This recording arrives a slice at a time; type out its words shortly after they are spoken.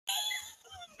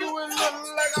do it look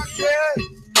like I care?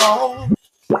 No.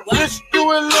 This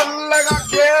do it look like I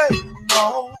care?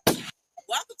 No.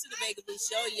 Welcome to the Vegablu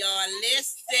show, y'all.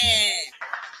 Listen,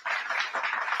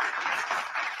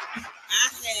 I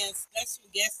have special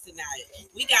guests tonight.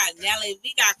 We got Nellie,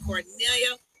 we got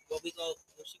Cornelia.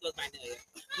 She goes by Neila.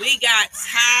 We got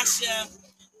Tasha.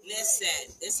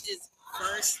 Listen, this is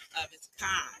first of its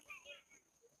kind.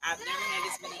 I've never had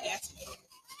this many guests before.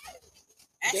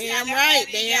 Actually, Damn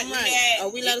right. Are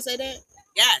we allowed to say that?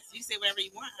 Yes, you say whatever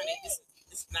you want, honey.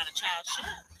 This is not a child show.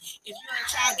 If you're a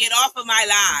child, get off of my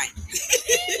line.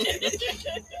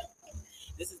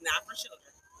 This is not for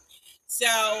children. So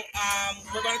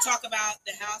we're going to talk about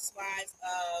the housewives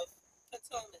of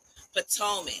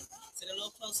Potomac. Sit a little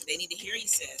closer. They need to hear you,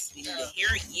 sis. We need to hear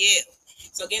you.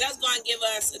 So Gail's going to give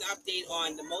us an update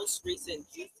on the most recent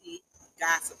juicy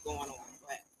gossip going on. Go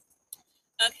ahead.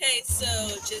 Okay, so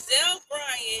Giselle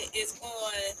Bryant is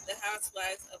on the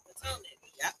Housewives of Potomac.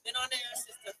 Yep. Been on there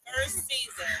since the first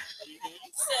season.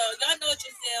 So y'all know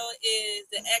Giselle is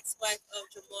the ex-wife of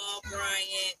Jamal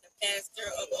Bryant, the pastor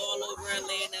of all over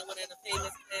Atlanta, one of the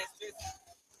famous pastors.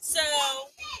 So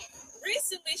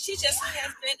recently, she just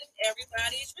has been in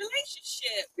everybody's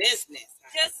relationship. Business.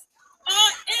 Just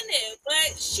all in it,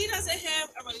 but she doesn't have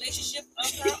a relationship of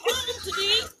her own to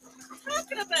be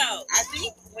talking about. I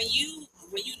think when you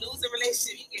lose a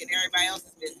relationship, you get in everybody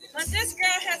else's business. But this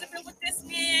girl hasn't been with this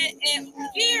man in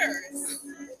years.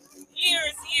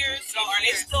 So are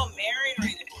they still married or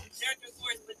they're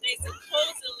divorced? But they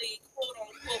supposedly, quote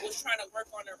unquote, was trying to work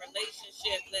on a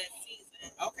relationship last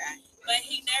season. Okay. But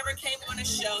he never came on a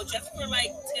show. Just for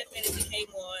like 10 minutes he came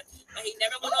on. But he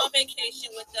never went on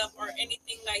vacation with them or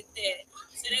anything like that.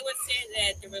 So they were saying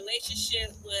that the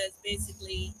relationship was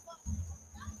basically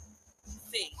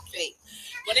fake.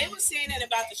 Well, they were saying that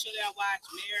about the show that I watched,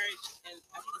 Marriage, and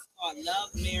I think it's called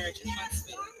Love, Marriage, and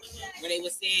Huntsville, where they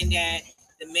were saying that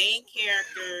the main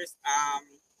characters, I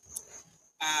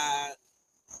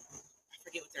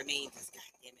forget what their names is, God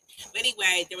damn it. But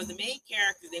anyway, there was the main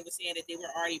characters. They were saying that they were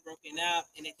already broken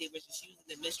up and that they were just using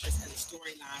the mistress as a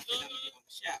storyline for them to be on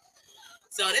the show.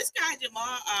 So this guy,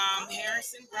 Jamal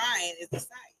Harrison Bryant, is the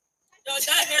site. No,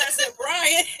 not Harrison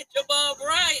Bryant. Jamal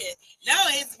Bryant. No,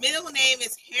 his middle name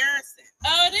is Harrison.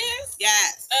 Oh, it is?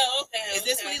 Yes. Oh, okay. Is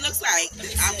this what he looks like?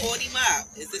 I pulled him up.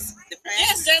 Is this the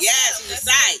Yes, president? that's He's the him.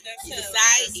 site. That's He's the him.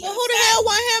 site. Well, who the hell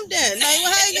want him then? Like,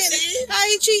 how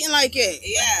he cheating like that?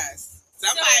 Yes.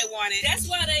 Somebody wanted. That's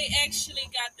why they actually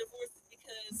got divorced,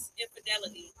 because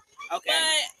infidelity. Okay.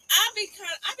 But I be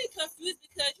confused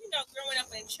because, growing up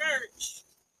in church,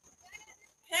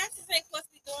 pastors ain't supposed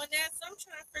to be doing that, so I'm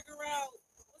trying to figure out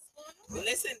what's going on.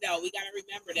 Listen, though, we got to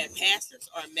remember that pastors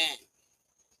are men.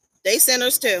 They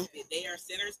sinners too. They are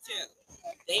sinners too.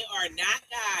 They are not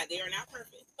God. They are not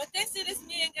perfect. But they said this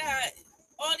man got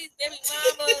all these baby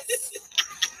mamas.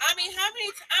 I mean, I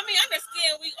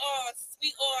understand we all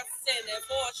sin and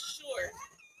fall short.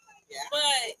 Yeah.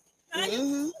 But I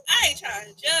ain't trying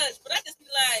to judge, but I just be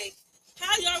like,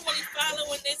 how y'all really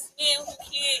following this man who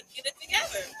can't get it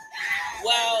together?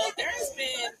 Well, there's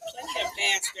been plenty of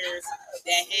pastors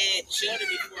that had children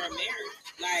before marriage.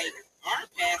 Like our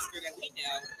pastor that we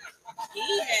know, he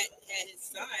had his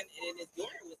son and then his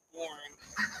daughter was born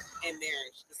in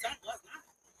marriage. The son was not.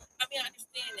 I mean, I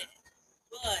understand that,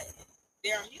 but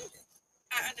they're human.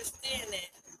 I understand that,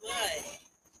 but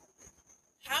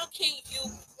how can you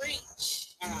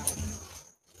preach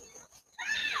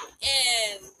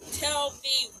and tell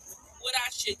me what I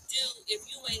should do if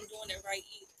you ain't doing it right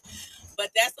either? But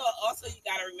that's also you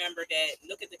got to remember that.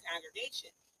 Look at the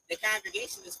congregation. The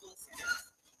congregation is full of sinners.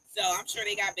 So I'm sure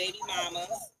they got baby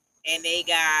mamas and they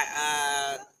got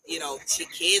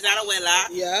kids out of wedlock.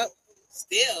 Yep.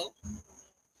 Still,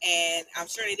 and I'm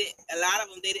sure they did. A lot of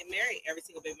them they didn't marry every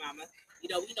single baby mama. We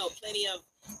know plenty of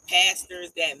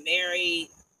pastors that married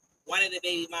one of the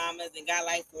baby mamas and got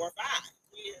like 4 or 5.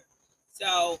 Yeah.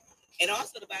 So, and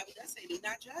also the Bible does say, do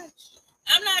not judge.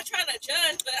 I'm not trying to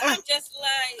judge, but I'm just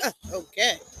like,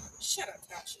 okay. Shut up,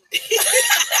 Tasha.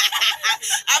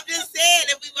 I'm just saying,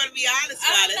 if we want to be honest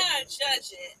about it. I'm not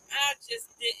judging. I just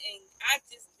didn't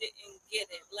get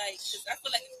it. Like, cause I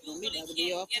feel like if you really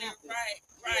can't get it right,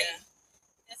 Yeah.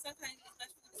 then sometimes you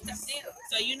just step down.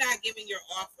 So you're not giving your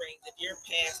offerings if your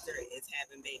pastor is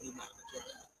having baby mama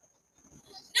drama.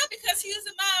 No, because he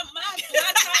using my time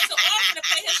to offer to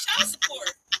pay his child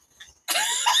support.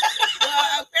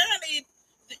 Well, apparently,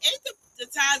 ain't the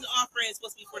tithes offering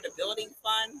supposed to be for the building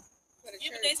fund?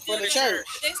 For the church.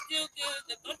 They still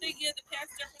don't they give the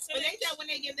pastor But percentage? ain't that when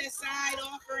they give that side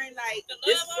offering, like, The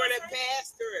this is love for the offering?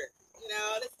 pastor?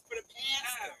 This is for the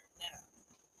pastor. No.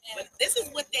 But this is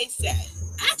what they say.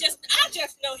 I just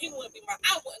he wouldn't be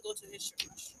I wouldn't go to his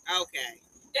church. Okay.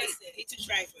 That's it. He too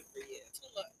trifling for you. Too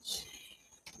much.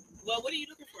 Well, what are you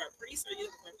looking for? A priest or are you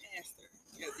looking for a pastor?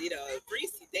 Because, a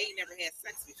priest, they ain't never had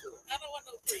sex before. I don't want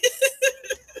no priest.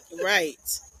 Right.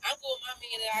 I'm going with my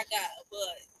man that I got,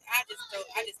 but I just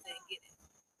didn't get it.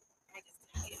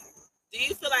 Do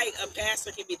you feel like a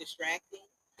pastor can be distracting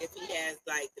if he has,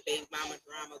 like, the baby mama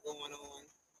drama going on?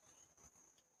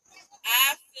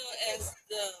 I feel as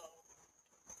though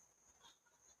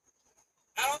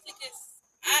I don't think it's.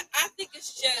 I think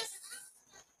it's just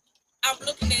I'm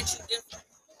looking at you different.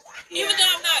 Yeah. Even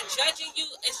though I'm not judging you,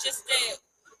 it's just that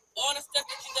all the stuff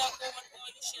that you got going on,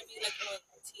 you shouldn't be like on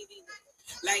TV.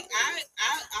 Like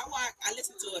I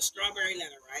listened to a Strawberry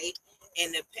Letter, right?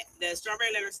 And the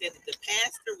Strawberry Letter said that the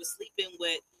pastor was sleeping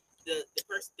with the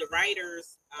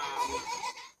writer's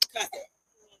cousin.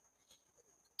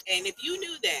 And if you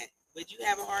knew that, would you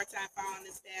have a hard time following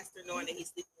this pastor knowing that he's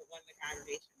sleeping with one of the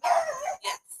congregation?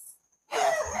 Yes.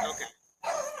 Okay.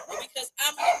 Because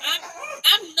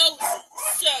I'm nosy,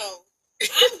 so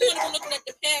I'm going to be looking at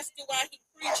the pastor while he's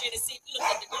preaching and see if he looks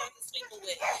at the girl he's sleeping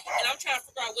with, and I'm trying to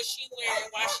figure out what she wearing,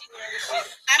 why she wearing shit.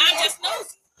 I'm just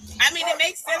nosy. I mean, it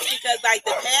makes sense because like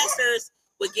the pastors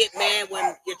would get mad when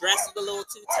your dress is a little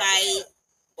too tight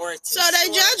or too So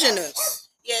they short. judging us.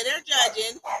 Yeah, they're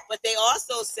judging, but they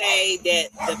also say that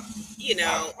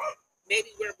maybe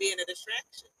we're being a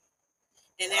distraction.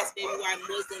 And that's maybe why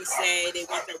Muslims say they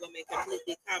want their women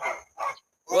completely covered,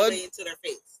 all the way into their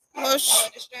face. Well, No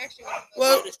distraction.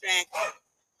 No distraction.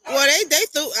 Well,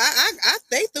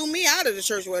 they threw me out of the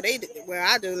church where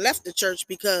I left the church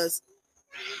because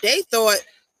they thought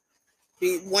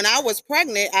when I was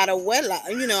pregnant out of wedlock,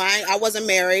 I wasn't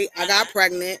married. I got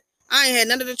pregnant. I ain't had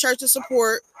none of the church's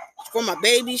support for my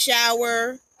baby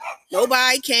shower.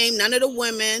 Nobody came. None of the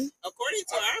women. According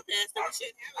to our pastor, we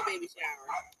shouldn't have a baby shower.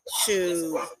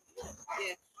 Shoot.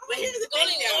 Yeah. But here's the thing,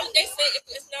 though. They say if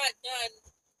it's not done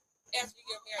after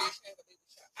you're married, you should have a baby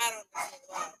shower. I don't understand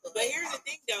why. But here's the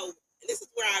thing, though. This is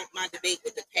where my debate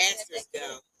with the pastors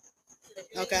go.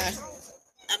 Okay.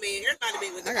 I mean, here's my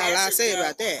debate with the I got a lot to pastors say go.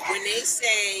 about that. When they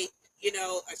say,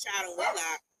 a child in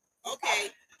wedlock,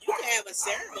 okay, you can have a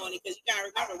ceremony because you got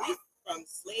to remember, we from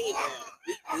slave era.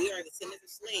 We are descendants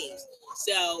of slaves.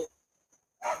 So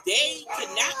they could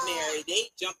not marry. They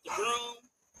jumped the broom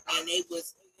and they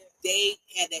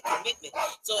had that commitment.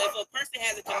 So if a person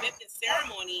has a commitment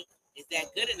ceremony, is that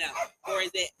good enough? Or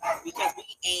is it because we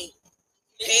ain't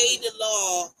paid the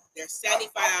law, there's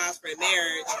 $75 for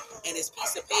marriage and this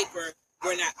piece of paper,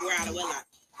 we're out of wedlock?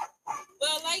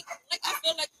 Well, like I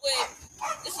feel like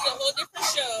this is a whole different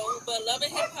show, but Love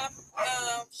and Hip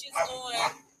Hop, she's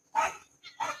on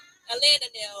Atlanta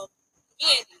now,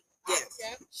 Yandy. Yes.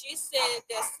 Yeah. She said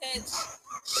that since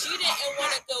she didn't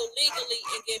want to go legally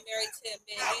and get married to him,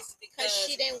 because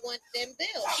she didn't want them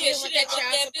bills. She didn't want that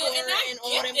child support and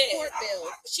all them court bills.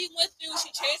 She went through,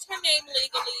 she changed her name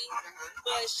legally,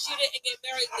 but she didn't get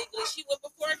married legally. She went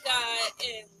before God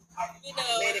and,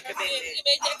 made a commitment. He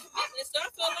made that commitment. So I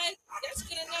feel like that's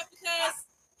good enough because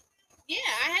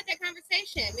I had that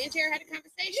conversation. Me and Jared had a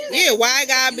conversation. Yeah, why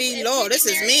gotta be law? This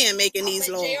is men making these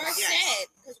laws. Jared said,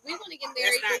 because we want to get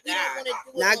married, but we don't want to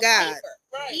do it Not on God. paper.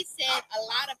 Right. He said a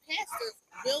lot of pastors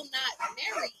will not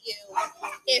marry you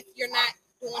if you're not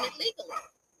doing it legally.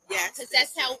 Yes. Because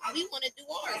that's how we want to do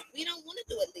ours. We don't want to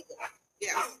do it legally.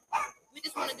 Yes. We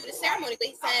just want to do the ceremony.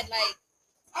 But he said, like,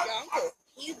 your uncle,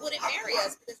 he wouldn't marry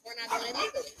us because we're not doing it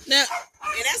legally. Now,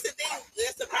 And that's the thing.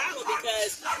 That's the problem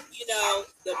because,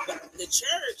 the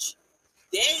church,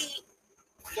 they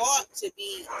fought to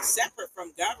be separate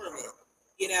from government.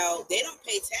 They don't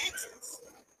pay taxes.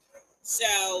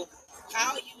 So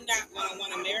how are you not going to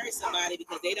want to marry somebody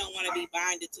because they don't want to be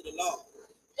binded to the law?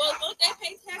 well, don't they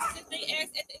pay taxes if they ask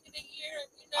at the end of the year,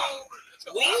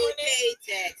 We pay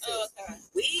taxes. Oh, okay.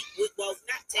 We well,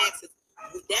 not taxes.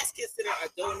 That's considered a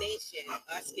donation,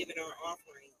 us giving our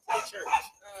offering to the church.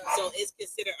 So it's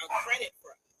considered a credit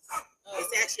for us.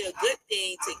 It's actually a good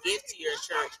thing to give to your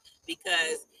church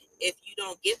because if you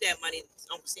don't give that money,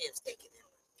 Uncle Sam's taking it.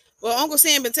 well, Uncle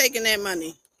Sam been taking that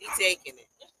money. He's taking it.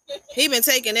 He been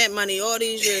taking that money all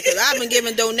these years because I've been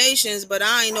giving donations, but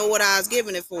I ain't know what I was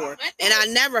giving it for, and I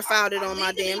never filed it on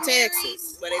my damn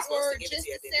taxes. But it's supposed Or to give just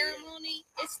it the to you. ceremony,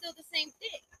 it's still the same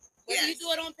thing. Whether you Yes.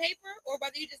 do it on paper or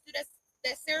whether you just do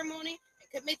that ceremony and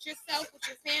commit yourself with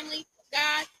your family,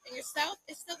 God, and yourself,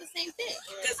 it's still the same thing.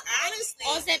 Because honestly,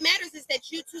 All that matters is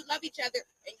that you two love each other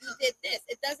and you did this.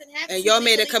 It doesn't have to And y'all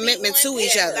made a legally be commitment one to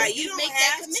each thing. other. like you don't make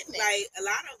have that commitment. like a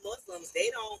lot of Muslims,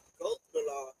 they don't go through the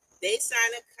law. They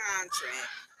sign a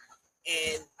contract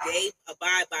and they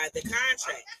abide by the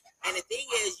contract. And the thing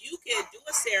is, you can do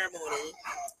a ceremony,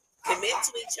 commit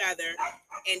to each other,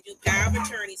 and do power of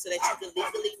attorney so that you can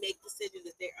legally make decisions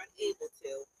if they're unable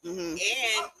to. Mm-hmm.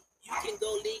 And you can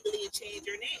go legally and change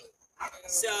your name.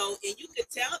 So, and you could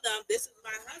tell them, this is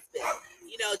my husband.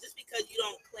 You know, just because you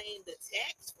don't claim the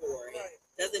tax for it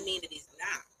doesn't mean that he's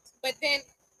not. But then,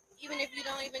 even if you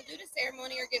don't even do the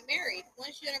ceremony or get married,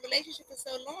 once you're in a relationship for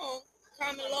so long,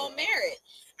 common law marriage.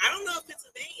 I don't know if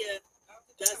Pennsylvania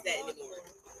does that anymore.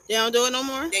 They don't do it no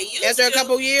more? They used After a to.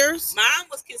 couple years? Mine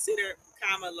was considered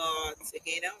common law to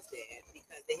Gaynell's dad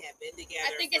because they had been together.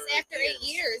 I think it's after 8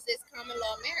 years, it's common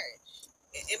law marriage.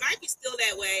 It might be still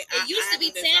that way. It used to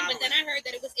be 10, but then I heard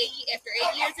that it was 8 after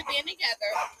 8 years of being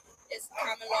together. It's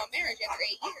common law marriage after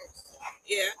 8 years.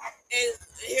 Yeah, and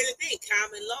here's the thing: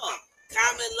 common law.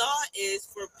 Common law is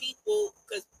for people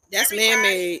because that's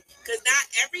man-made. Because not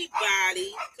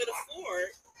everybody could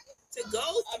afford to go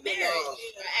to marriage.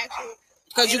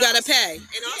 Because you gotta pay.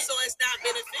 And also, it's not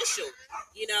beneficial.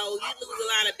 You know, you lose a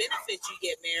lot of benefits. You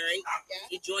get married.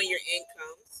 Yeah. You join your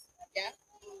incomes. Yeah.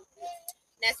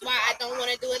 That's why I don't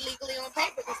want to do it legally on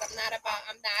paper because I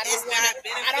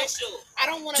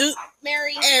don't want to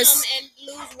marry him and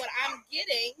lose what I'm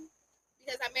getting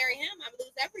because I marry him. I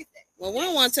lose everything. Well, we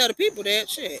don't want to tell the people that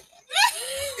shit.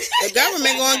 The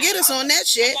government gonna get us on that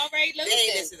shit. I'm already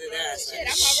losing. Shit,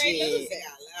 I'm already losing.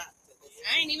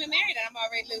 I ain't even married and I'm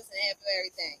already losing half of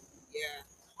everything. Yeah.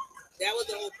 That was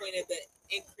the whole point of the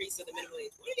increase of the minimum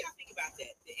wage. What do y'all think about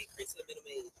that? The increase of the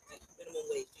minimum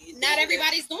wage. Not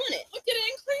everybody's doing it. Look at the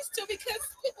increase too because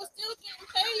people still getting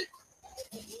paid.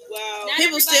 Well,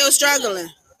 people still struggling.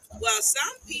 Well,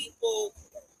 some people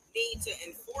need to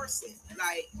enforce it.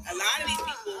 Like a lot of these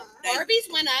people. Arby's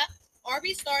went up.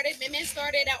 Arby's started. Min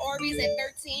started at Arby's at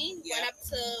 13. Went up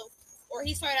to, or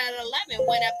he started at 11.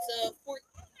 Went up to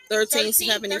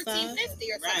 13.75, 13.50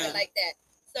 or something like that.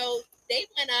 So they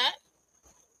went up,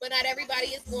 but not everybody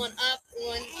is going up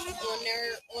on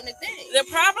the thing. The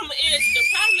problem is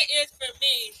for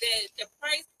me that the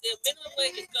minimum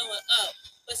wage is going up,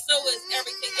 but so is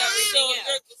everything else. So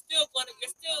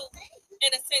you're still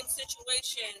in the same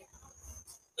situation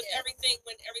with everything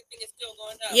when everything is still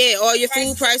going up. Yeah, all your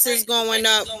food prices going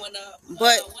up.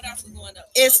 But what else is going up?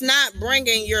 It's not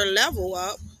bringing your level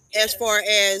up as far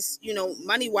as, you know,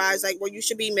 money wise, like where you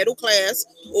should be middle class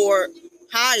or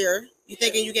higher. You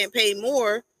thinking you getting paid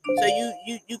more, so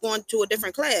you going to a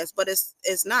different class, but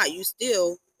it's not. You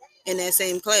still in that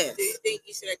same class. Do you think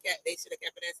they should have kept it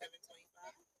at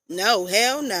 7.25? No,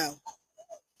 hell no.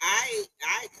 I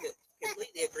could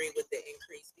completely agree with the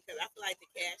increase because I feel like the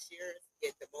cashiers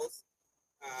get the most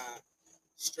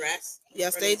stress.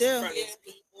 Yes, they do. From these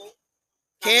people.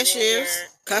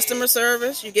 Cashiers, customer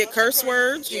service, you get curse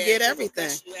words, you get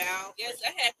everything. Yes, I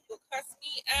had people cuss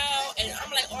me out, and I'm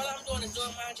like, all I'm doing is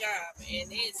doing my job, and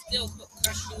they still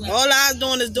cuss you out. All I was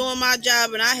doing is doing my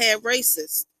job, and I had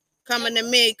racists coming to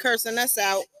me cursing us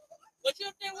out. What you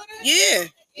up there with us? Yeah,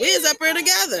 we was up here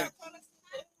together,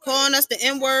 calling us the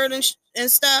N-word and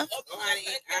stuff. Oh, honey,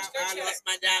 I lost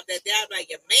my job that day. I'm like,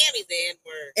 your mammy's the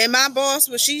N-word. And my boss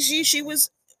was she was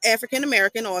African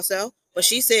American also, but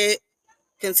she said,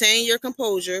 contain your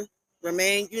composure,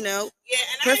 remain,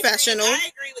 professional.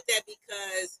 I agree with that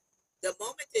because the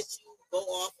moment that you go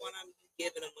off on them, you're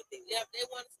giving them what they want. Yeah,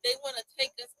 they want to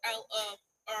take us out of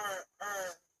our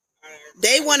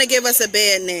They want to give us a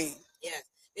bad name. Yes,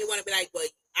 they want to be like, well,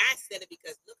 I said it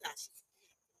because look how she said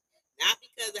it. Not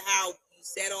because of how you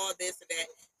said all this and that.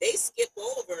 They skip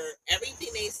over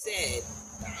everything they said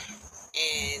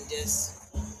and just.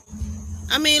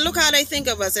 I mean, look how they think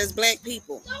of us as black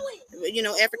people.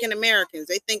 African Americans.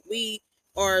 They think we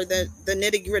are the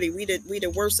nitty gritty. We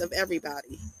the worst of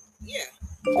everybody. Yeah.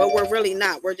 But we're really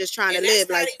not. We're just trying to live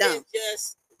like them.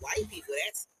 Just white people.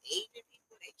 That's Asian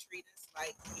people. They treat us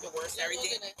like we the worst of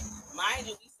everything. Mind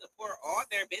you, we support all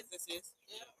their businesses.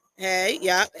 Hey,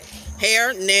 yeah.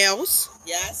 Hair, nails.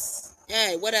 Yes.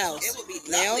 Hey, what else? It would be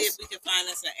lovely if we could find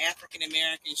us an African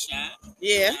American shop.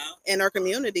 Yeah, in our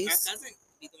communities. My cousin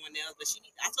be doing nails, but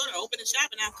I told her to open a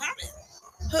shop and I'm coming.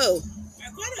 Who?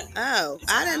 Oh,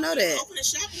 I didn't know that. Open a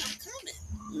shop and I'm coming.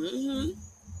 Mm-hmm.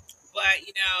 But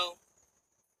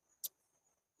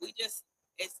it's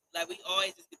like we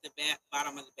always just get the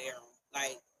bottom of the barrel.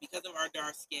 Like because of our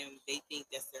dark skin, they think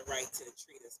that's their right to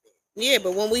treat us bad. Yeah,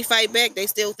 but when we fight back, they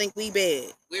still think we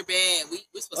bad. We're bad.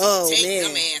 We're supposed to take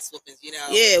them ass whoopings,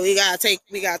 Yeah, we gotta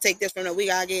take this from them. We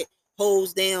gotta get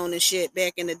hosed down and shit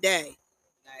back in the day.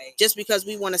 Just because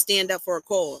we want to stand up for a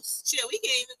cause. Shit, we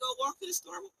can't even go walk to the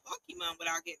store with Pokemon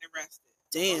without getting arrested.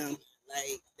 Damn.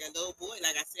 Like that little boy,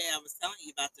 like I said, I was telling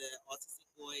you about the autistic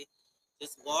boy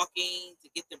just walking to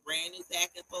get the brand new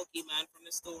pack of Pokemon. son from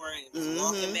the store and was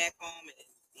walking back home, and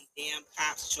these damn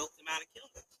cops choked him out and killed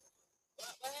him.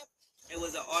 What happened? It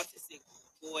was an autistic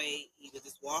boy. He was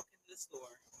just walking to the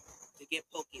store to get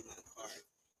Pokemon cards.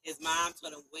 His mom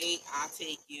told him, "Wait, I'll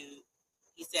take you."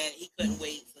 He said he couldn't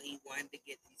wait, so he wanted to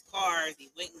get these cards. He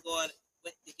went to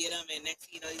get them, and next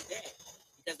thing you know, he's dead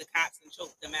because the cops and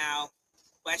choked him out,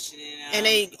 questioning him. And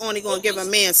they only gonna give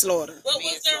him manslaughter. What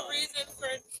was their reason for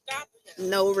stopping him?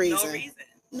 No reason. No reason.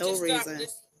 No Just stop reason.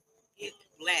 this. He's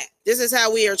black. This is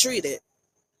how we are treated.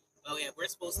 Oh yeah, we're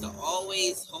supposed to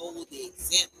always hold the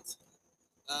exempt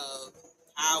of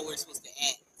how we're supposed to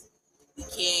act. We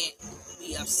can't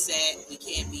be upset. We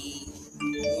can't be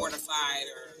mortified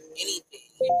or anything.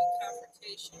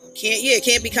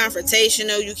 Can't be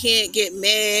confrontational. You can't get mad.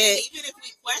 And even if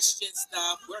we question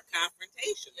stuff, we're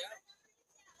confrontational.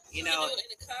 You know, in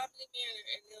a calmly manner,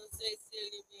 and they'll say,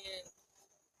 "Silly man,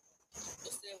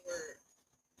 what's that word?"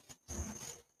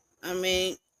 I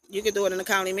mean, you can do it in a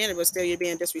kindly manner, but still you're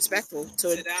being disrespectful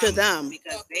to them.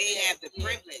 Because they have the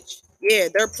privilege. Yeah,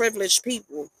 they're privileged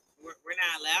people. We're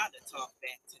not allowed to talk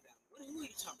back to them. Who are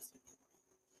you talking to?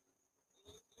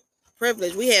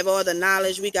 Privilege. We have all the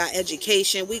knowledge. We got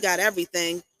education. We got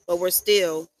everything, but we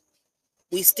still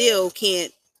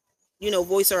can't,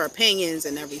 voice our opinions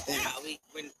and everything. Yeah, we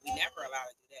never allowed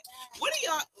to do that. What are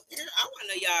y'all? I want to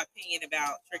know y'all opinion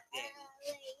about Trick Daddy.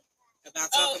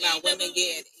 About talking about women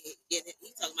getting. He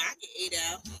talking about I get 8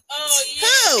 out. Oh yeah.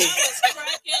 Who? I was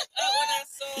cracking up when I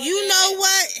saw. You know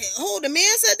what? Who, the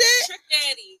man said that? Trick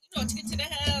Daddy. Take it to the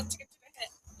house. Take it to the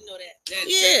house. You know that.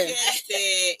 Yeah.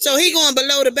 Said So he going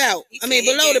below the belt. He gets 8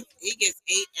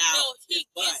 out. No, he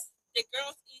gets the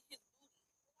girls eat his booty.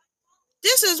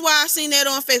 This is why I seen that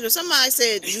on Facebook. Somebody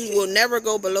said you will never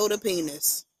go below the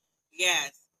penis.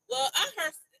 Yes. Well, I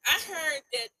heard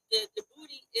that the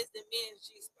booty is the man's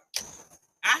G-spot.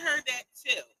 I heard that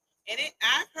too, and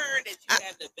I've heard that you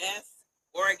have the best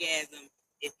orgasm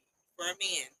for a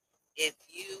man if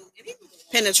you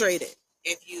penetrate it.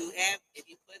 If you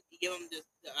give them the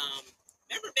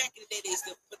remember back in the day they used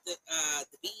to put the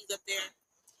bees up there,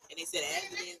 and they said as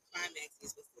the man climax he's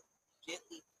supposed to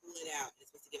gently pull it out. It's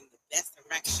supposed to give him the best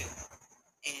erection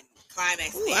and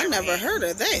climax. Ooh, I never heard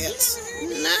of that.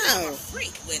 No. I'm a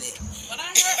freak with it. But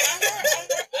I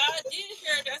did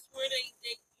hear that's where they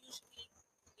usually,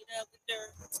 with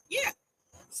their. Yeah.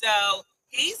 So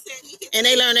he said he could. And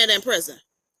they learn that in prison.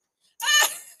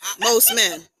 Most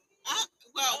men.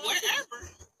 Well, wherever.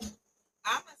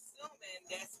 I'm assuming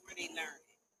that's where they learn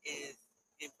it is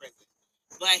in prison.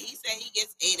 But he said he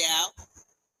gets 8 out.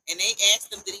 And they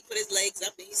asked him, did he put his legs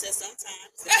up? And he said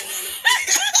sometimes.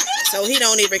 So he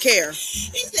don't even care.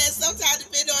 He said sometimes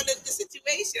depending on the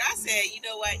situation. I said, you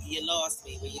know what? You lost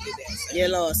me when you did that. So you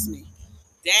lost me.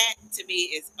 That to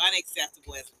me is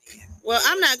unacceptable as a man. Well,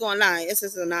 I'm not going to lie. This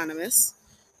is anonymous.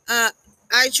 I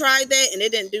tried that and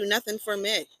it didn't do nothing for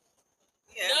me.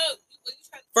 Yeah.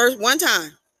 First one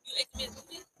time. You ate the man's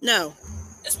booty? No.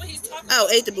 That's what he's talking about.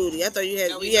 about. Ate the booty. I thought you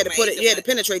had to put it. You had to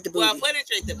penetrate the booty. Well,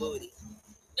 penetrate the booty.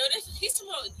 No, he's talking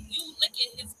about you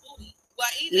licking his booty. Well,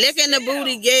 licking the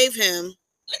booty gave him.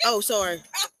 Oh, sorry.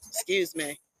 Excuse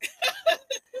me.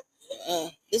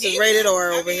 This is rated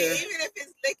R over here. Even if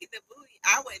it's licking the booty,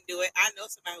 I wouldn't do it. I know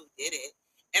somebody who did it,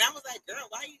 and I was like, "Girl,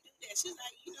 why you do that?" She's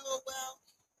like, well,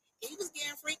 he was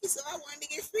getting freaky, so I wanted to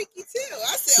get freaky too.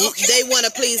 I said, "Okay." They want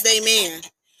to please their man.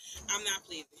 I'm not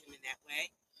pleasing him in that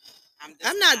way.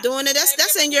 I'm not doing it.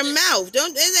 That's in your mouth.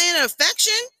 Don't. Is it an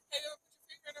affection?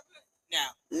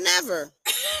 No. Never.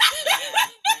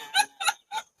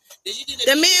 Did you do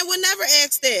the man would never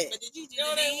ask that. But did you do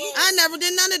the I never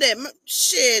did none of that.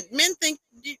 Shit, men think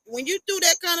when you do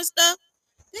that kind of stuff,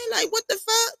 they're like, what the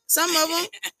fuck? Some of them.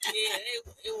 Yeah,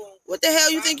 it won't. What the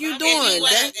hell you think you're doing?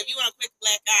 If you want a quick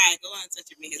black eye, go on and touch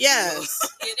your man's. Yes.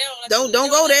 Yeah, don't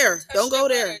go there. Don't go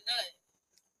there.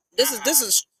 This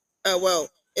is well,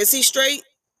 is he straight?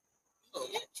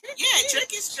 Yeah,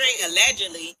 Trick is straight,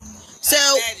 allegedly.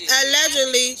 So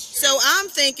allegedly, so I'm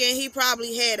thinking he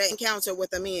probably had an encounter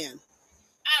with a man.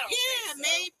 Yeah,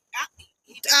 maybe.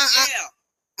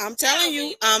 I'm telling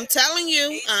you. I'm telling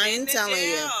you. I ain't telling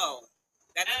you.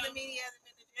 That doesn't mean he hasn't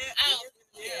been to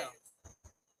jail.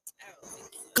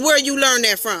 Where you learn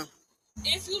that from?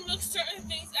 If you look certain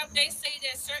things up, they say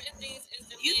that certain things is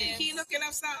the. You think he looking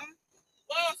up something?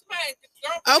 Well, somebody.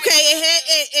 Okay,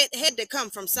 it had to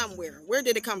come from somewhere. Where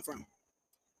did it come from?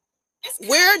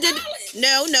 Where did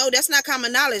no, that's not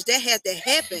common knowledge. That had to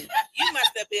happen. You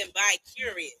must have been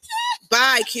bi-curious.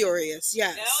 Bi-curious,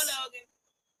 yes. No, Logan.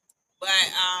 But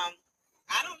I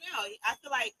don't know. I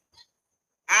feel like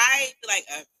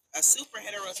a super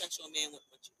heterosexual man would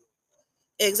want you.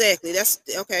 Exactly. That's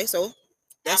okay. So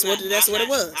that's what it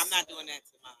was. I'm not doing that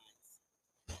to mine.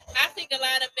 I think a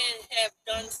lot of men have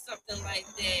done something like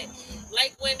that.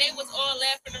 Like when they was all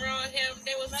laughing around him,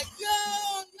 they was like, yo,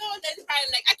 they probably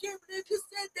like, I can't believe you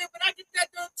said that, but I get that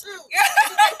done too. That's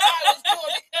what they probably was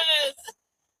doing because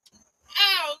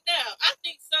I don't know. I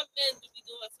think some men do be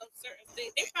doing some certain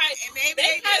things. They probably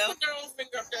put their own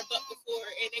finger up their butt before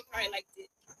and they probably liked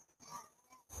it.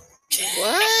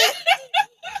 What?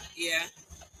 Yeah.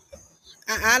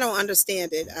 I don't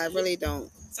understand it. I really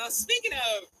don't. So speaking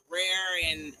of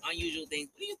rare and unusual things,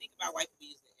 what do you think about white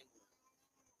people using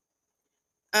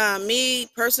the N-word? Me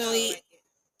personally,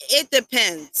 it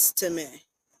depends to me.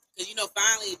 Because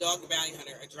finally, Dog the Bounty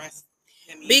Hunter addressed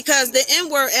him. Because the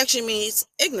N-word actually means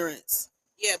ignorance.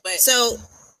 Yeah, but so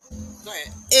go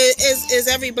ahead. Is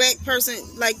every black person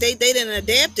like they didn't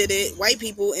adapted it? White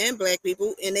people and black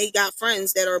people, and they got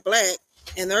friends that are black,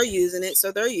 and they're using it,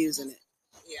 so they're using it.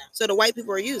 Yeah. So the white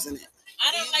people are using it.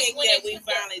 I don't like when we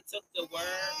finally took the word.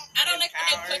 I don't like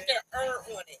when they put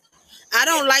their on it. I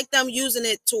don't like them using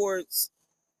it towards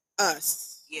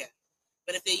us. Yeah,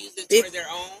 but if they use it towards their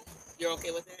own, you're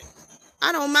okay with that?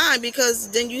 I don't mind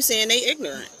because then you saying they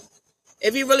ignorant.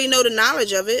 If you really know the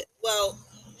knowledge of it. Well,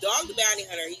 Dog the Bounty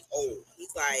Hunter, he's old.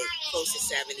 He's like close to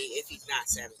 70, if he's not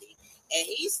 70. And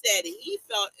he said he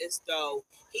felt as though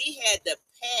he had the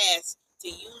pass to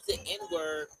use the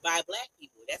N-word by black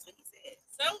people. That's what he said.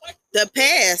 The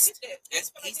past.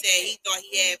 He said he thought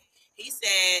he had. He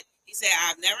said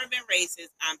I've never been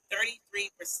racist. I'm 33%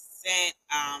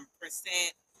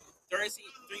 33%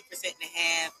 and a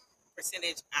half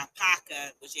percentage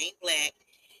alpaca, which ain't black.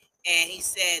 And he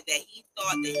said that he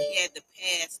thought that he had the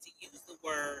pass to use the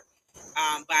word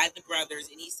by the brothers.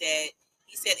 And he said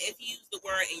if you use the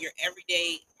word in your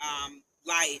everyday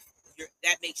life,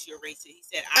 that makes you a racist. He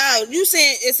said, you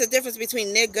saying it's a difference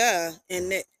between nigga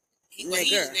and nigger. He's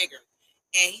nigger.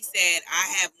 And he said, I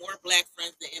have more black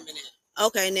friends than Eminem.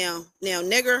 Okay, now,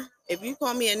 nigger, if you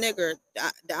call me a nigger,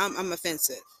 I'm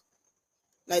offensive.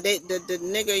 Like, the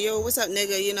nigger, yo, what's up,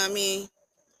 nigga? You know what I mean?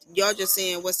 Y'all just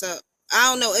saying, what's up? I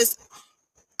don't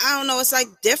know. It's like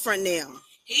different now.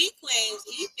 He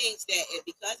thinks that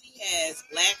because he has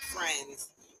black friends,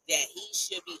 that he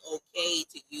should be okay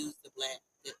to use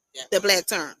the black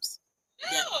terms.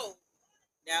 No.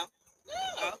 No?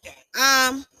 No. Okay.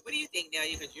 What do you think,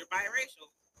 Nellie? Because you're biracial.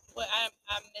 Well, I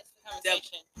missed the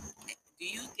conversation. Do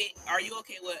you think? Are you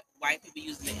okay with white people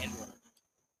using the N-word?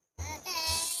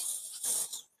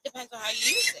 Depends on how you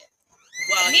use it.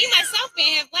 Well, me myself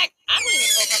being half black, I wouldn't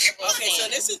feel comfortable. Okay, so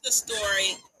this is the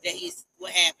story that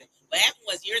what happened. What happened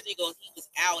was years ago he was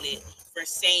outed for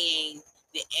saying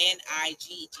the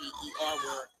N-I-G-G-E-R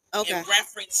word in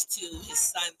reference to his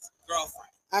son's girlfriend.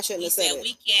 I shouldn't have said it.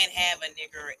 We can't have a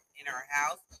nigger in our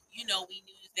house. We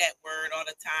use that word all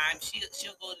the time.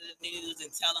 She'll go to the news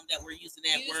and tell them that we're using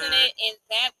that word. Using it in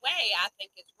that way, I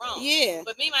think it's wrong. Yeah.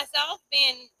 But me, myself,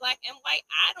 being black and white,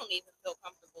 I don't even feel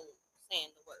comfortable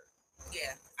saying the word.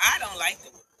 Yeah, I don't like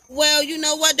the word. Well, you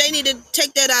know what? They need to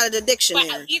take that out of the dictionary.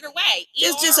 But either way,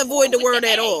 just avoid the word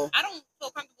at all. I don't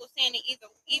feel comfortable saying it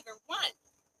either one.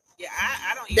 Yeah,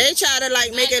 I don't. They try to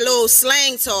make a little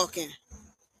slang talking.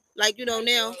 Like, now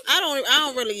I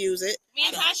don't really use it. Me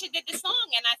and Tasha did the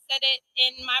song, and I said it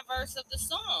in my verse of the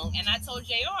song, and I told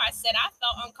JR, I said I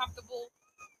felt uncomfortable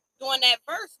doing that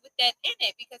verse with that in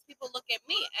it because people look at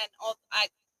me and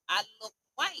I look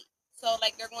white, so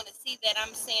like they're going to see that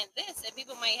I'm saying this, and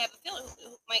people might have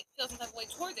might feel some type of way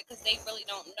towards it because they really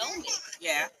don't know me.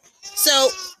 Yeah. So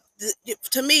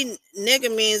to me,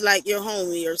 nigga means like your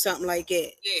homie or something like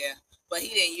that. Yeah, but he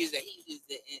didn't use it. He used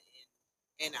it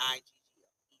in N-I-G.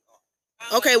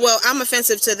 Okay, well, I'm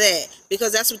offensive to that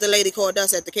because that's what the lady called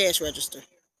us at the cash register,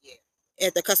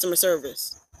 at the customer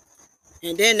service.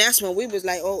 And then that's when we was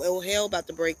like, oh hell, about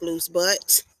to break loose.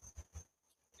 But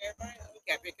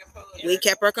we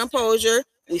kept our composure.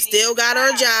 We still got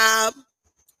our job.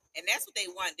 And that's what they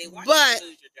want. They want you to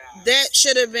lose your job. That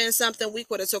should have been something we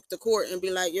could have took to court and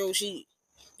be like, yo, she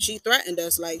threatened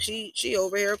us. Like, she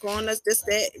over here calling us this,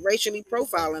 that, racially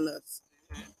profiling us.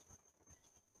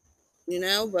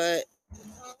 But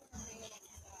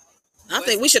I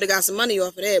think we should have got some money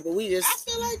off of that, but we just... I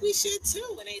feel like we should too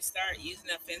when they start using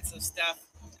offensive stuff.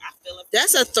 I feel offensive.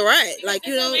 That's a threat. Like,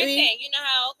 you know what I mean? You know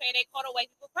how, they call the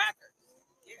white people crackers.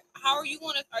 Yeah. How are you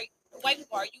going to... White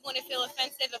people, are you going to feel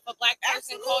offensive if a black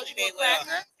person calls you a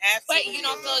cracker? Absolutely. But you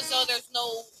don't feel as though there's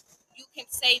no... You can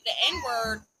say the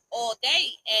N-word all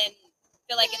day and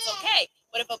feel like it's okay.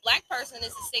 But if a black person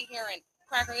is to sit here and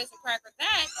cracker this and cracker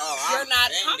that, you're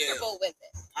not comfortable with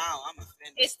it. Oh, I'm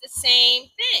offended. It's the same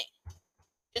thing.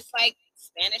 Just like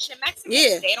Spanish and Mexican.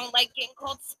 Yeah. They don't like getting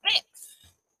called spicks.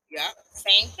 Yep.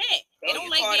 Same thing. They don't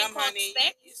you like call getting them called honey.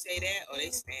 spicks. You say that, or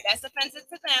they stand. That's offensive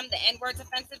to them. The N-word's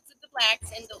offensive to the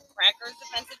blacks, and the crackers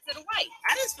offensive to the whites.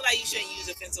 I just feel like you shouldn't use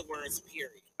offensive words,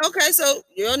 period. Okay, so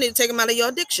you don't need to take them out of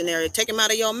your dictionary. Take them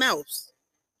out of your mouth.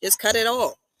 Just cut it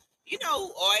off. You know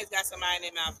who always got somebody in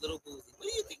their mouth? Lil Boosie. What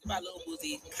do you think about Lil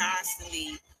Boosie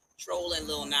constantly trolling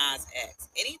Lil Nas X?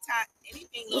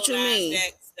 Anything Lil What you Nas mean?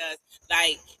 X does,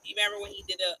 like, you remember when he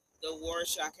did the award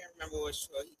show? I can't remember what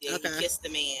show he did. Okay. He kissed the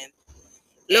man.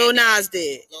 Lil Nas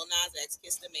did. Lil Nas X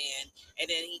kissed a man, and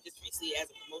then he just recently, as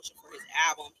a promotion for his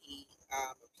album, he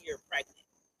appeared pregnant.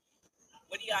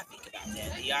 What do y'all think about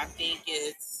that? Do y'all think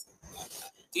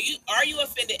are you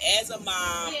offended as a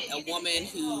mom, a woman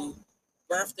who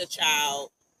birthed a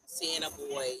child, seeing a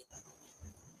boy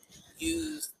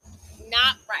used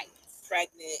Not right.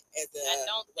 pregnant as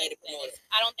a way to promote it?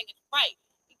 I don't think it's right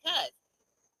because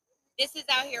this is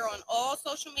out here on all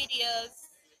social medias.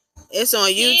 It's on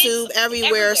YouTube,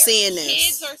 everywhere, seeing this.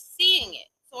 Kids are seeing it.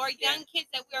 So our young kids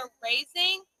that we are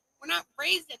raising, we're not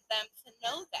raising them to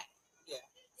know that. Yeah.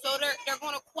 So they're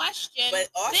going to question. But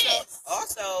this.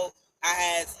 also, I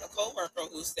had a coworker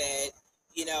who said,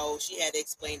 you know, she had to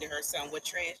explain to her son what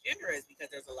transgender is, because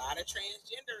there's a lot of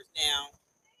transgenders now.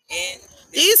 And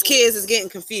these kids is getting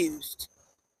confused.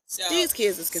 So these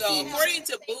kids is confused. So according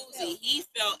to Boosie, he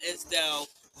felt as though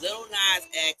Lil Nas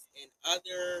X and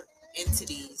other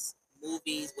entities,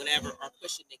 movies, whatever, are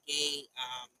pushing the gay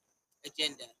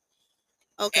agenda.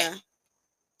 Okay. And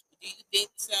do you think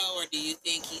so, or do you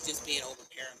think he's just being over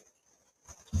paranoid?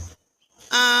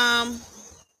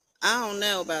 I don't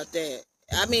know about that.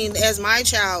 I mean, as my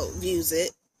child views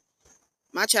it,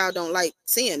 my child don't like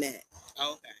seeing that.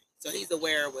 Okay. So he's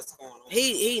aware of what's going on.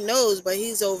 He knows, but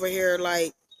he's over here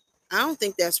like, I don't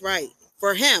think that's right.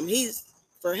 For him,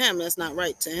 that's not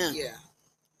right to him. Yeah.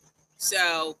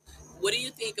 So what do you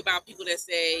think about people that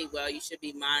say, well, you should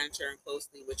be monitoring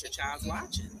closely what your child's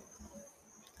watching?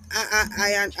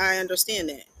 I understand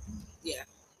that. Yeah.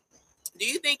 Do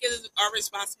you think it is our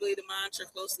responsibility to monitor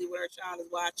closely what our child is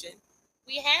watching?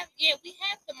 We have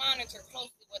to monitor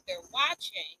closely what they're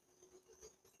watching.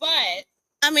 But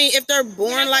I mean, if they're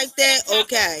born like that,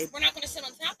 okay. We're not going to sit on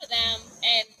top of them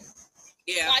and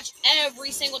watch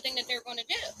every single thing that they're going to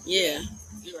do. Yeah.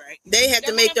 You're right. They have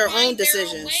to make their own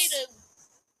decisions.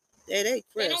 They don't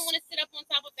want to sit up on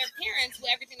top of their parents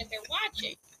with everything that they're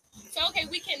watching. So, okay,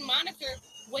 we can monitor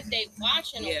what they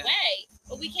watch in a way,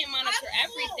 but we can't monitor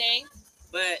everything.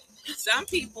 But some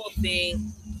people think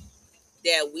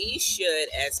that we should,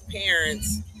 as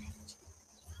parents,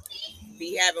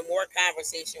 be having more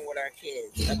conversation with our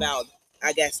kids about,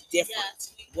 I guess,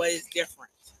 different. Yeah. What is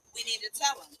different? We need to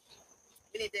tell them.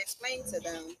 We need to explain to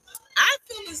them. I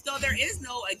feel as though there is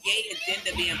no gay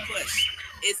agenda being pushed.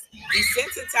 It's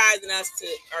desensitizing us to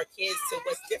our kids to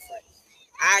what's different.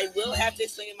 I will have to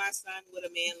explain to my son what a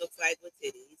man looks like with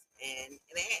titties and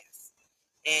an ass.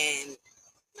 And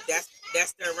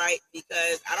that's their right,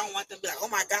 because I don't want them to be like, oh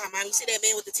my God, Mom, you see that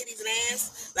man with the titties and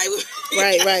ass? Like,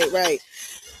 Right.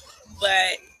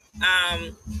 But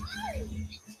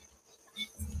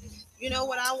you know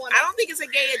what I want? I don't think it's a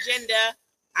gay agenda.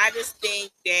 I just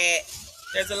think that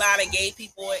there's a lot of gay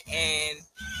people, and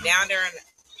now they're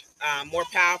in more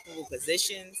powerful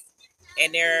positions,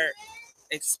 and they're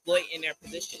exploiting their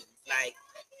positions. Like,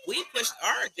 we pushed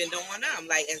our agenda on them.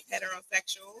 Like, as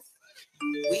heterosexuals,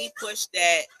 we push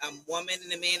that a woman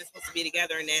and a man is supposed to be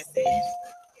together, and that's it.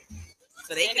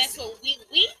 So that's what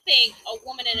we think a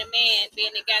woman and a man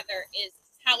being together is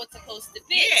how it's supposed to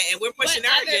be. Yeah, and we're pushing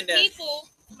our agenda. Other people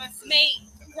may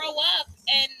grow up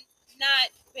and not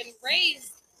been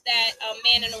raised that a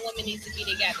man and a woman need to be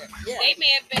together. Yeah. They may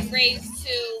have been raised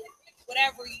to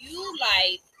whatever you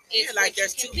like. Like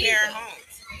there's two parent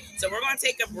homes. So we're going to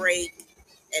take a break,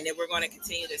 and then we're going to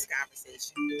continue this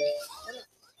conversation.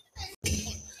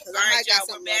 All right, y'all,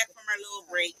 we're back from our little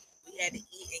break. We had to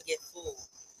eat and get full.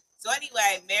 So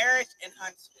anyway, marriage in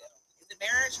Huntsville. Is it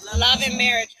marriage? Love and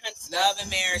marriage, Huntsville. Love and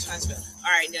marriage, Huntsville.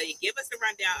 All right, now you give us a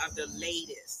rundown of the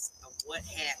latest of what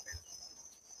happened.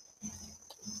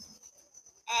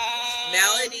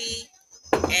 Melody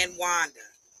and Wanda.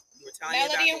 You were telling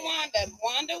Melody me about and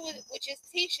Wanda. Which is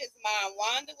Tisha's mom.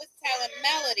 Wanda was telling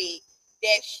Melody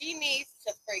that she needs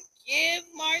to forgive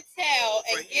Martell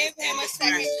and give him a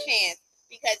second chance,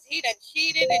 because he done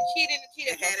cheated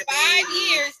for 5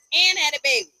 years and had a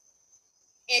baby.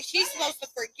 And she's supposed to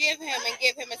forgive him and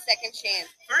give him a second chance.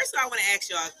 First of all, I want to ask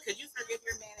y'all, could you forgive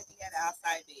your man if he had an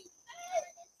outside baby?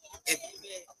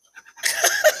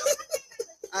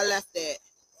 I left that.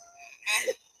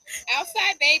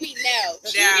 Outside baby, no.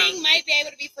 Cheating might be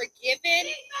able to be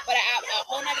forgiven, but a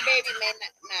whole nother baby may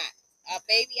not. A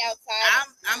baby outside.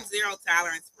 I'm zero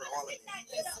tolerance for all of it.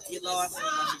 You lost.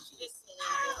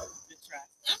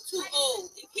 I'm too old.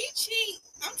 If he cheat,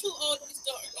 I'm too old to be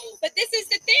starting over. But this is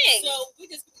the thing. So we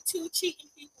just be two cheating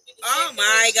people. Oh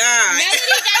my God.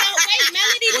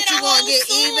 Melody What did you a gonna whole get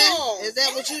song. even? Is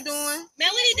that what you doing?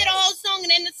 Melody did a whole song,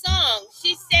 and in the song,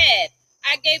 she said,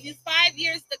 "I gave you 5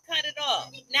 years to cut it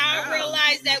off. Now I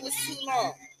realize that was too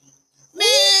long." Man,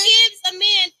 who gives a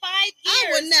man 5 years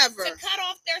I would never to cut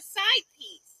off their side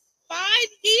piece? 5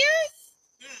 years?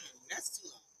 That's too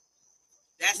long.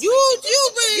 That's you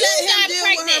really let him deal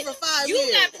pregnant. with her for 5 you years.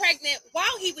 You got pregnant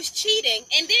while he was cheating,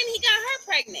 and then he got her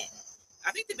pregnant.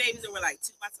 I think the babies were like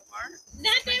 2 months apart.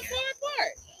 Not that far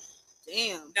apart.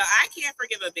 Damn. No, I can't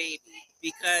forgive a baby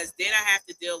because then I have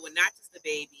to deal with not just the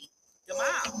baby, the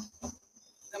mom.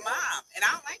 The mom. And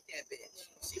I don't like that bitch.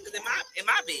 She was in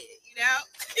my bed, you know?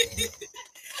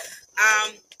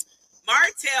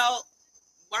 Martell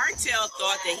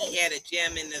thought that he had a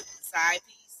gem in the side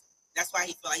piece. That's why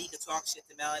he felt like he could talk shit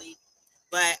to Melody.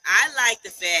 But I like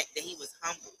the fact that he was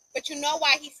humble. But you know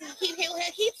why he says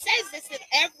this in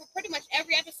pretty much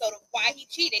every episode of why he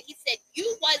cheated. He said,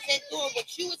 "You wasn't doing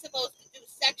what you were supposed to do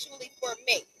sexually for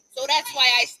me. So that's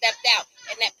why I stepped out."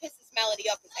 And that pisses Melody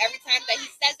off because every time that he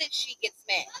says it, she gets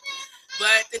mad.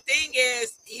 But the thing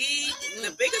is,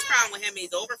 the biggest problem with him,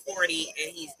 he's over 40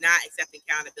 and he's not accepting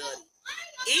accountability.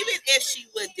 Even if she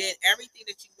would did everything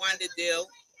that you wanted to do,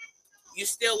 you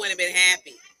still wouldn't have been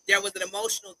happy. There was an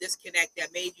emotional disconnect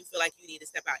that made you feel like you need to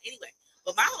step out anyway.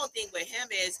 But my whole thing with him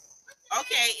is,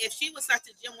 okay, if she was such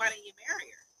a gem, why didn't you marry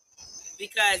her?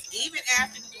 Because even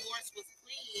after the divorce was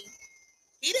clean,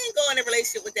 he didn't go in a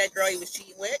relationship with that girl he was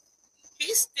cheating with.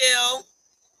 He's still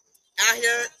out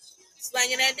here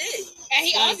slanging that dick. And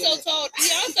he also told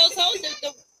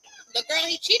the girl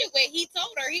he cheated with, he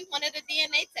told her he wanted a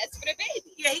DNA test for the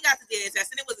baby. Yeah, he got the DNA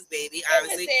test, and it was his baby,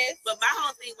 obviously. But my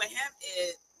whole thing with him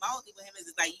is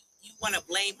like you want to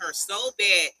blame her so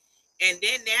bad, and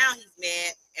then now he's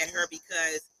mad at her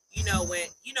because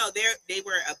they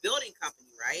were a building company,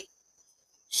 right?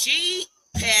 She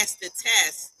passed the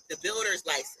test, the builder's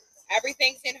license.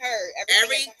 Everything's in her.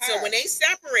 So when they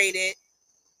separated,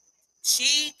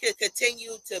 she could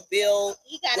continue to build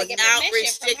without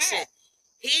restriction.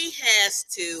 He has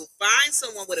to find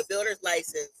someone with a builder's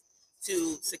license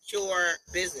to secure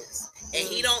business. And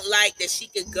he don't like that she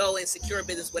could go and secure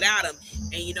business without him.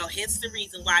 And, hence the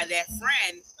reason why that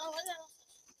friend,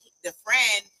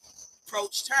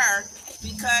 approached her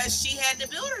because she had the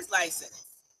builder's license.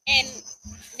 And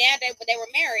now that they were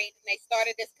married and they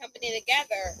started this company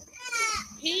together,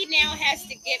 he now has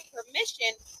to get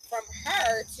permission from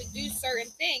her to do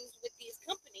certain things with these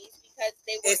companies because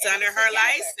they were under her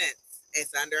license.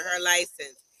 It's under her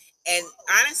license. And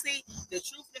honestly, the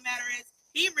truth of the matter is,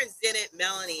 he resented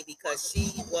Melanie because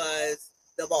she was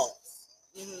the boss.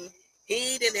 Mm-hmm.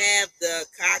 He didn't have the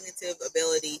cognitive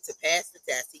ability to pass the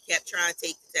test. He kept trying to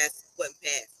take the test, couldn't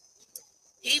pass.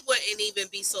 He wouldn't even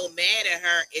be so mad at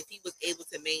her if he was able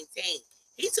to maintain.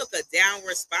 He took a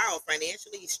downward spiral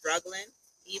financially, struggling.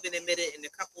 He even admitted in the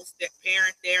couples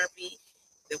parent therapy,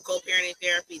 the co-parenting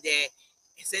therapy, that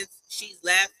since she's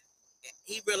left,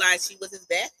 he realized she was his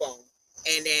backbone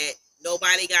and that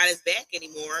nobody got his back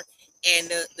anymore. And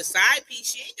the side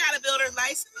piece, she ain't got a builder's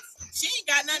license. She ain't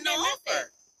got nothing to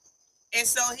offer. And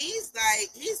so he's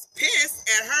pissed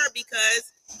at her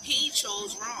because he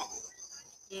chose wrong.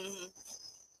 Mm-hmm.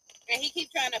 And he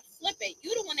keeps trying to flip it.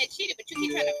 You the one that cheated, but you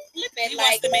keep trying to flip it. He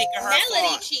wants to make it her Melody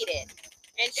fault. cheated.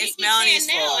 And she It's keeps Melanie's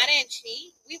saying, no, fault. I didn't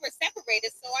cheat. We were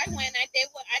separated, so I went and I did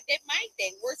my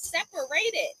thing. We're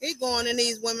separated. He going in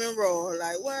these women role.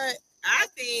 Like, what? I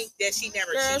think that she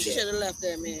never Girl, cheated. she should have left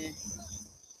that man.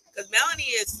 Because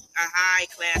Melanie is a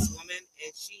high-class woman,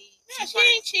 and she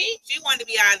ain't cheat. She wanted to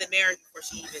be out of the marriage before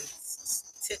she even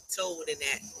tiptoed in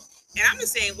that. And I'm the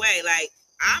same way. Like,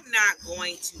 I'm not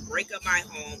going to break up my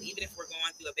home, even if we're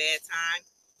going through a bad time.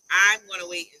 I'm going to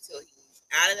wait until he's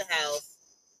out of the house.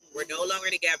 We're no longer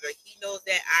together. He knows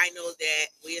that. I know that.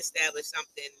 We established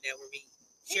something that we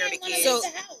share the kids.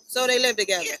 So they live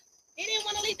together. Yeah. He didn't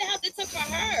want to leave the house. It took for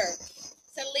her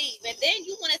to leave. And then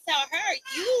you want to tell her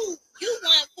you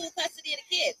want full custody of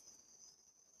the kids.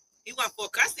 He want full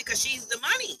custody because she's the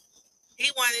money.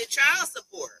 He wanted child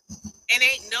support. And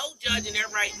ain't no judge in their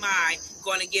right mind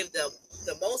going to give the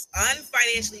most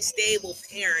unfinancially stable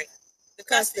parent the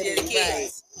custody of the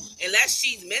kids. Right. Unless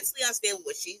she's mentally unstable,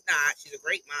 which she's not. She's a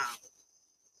great mom.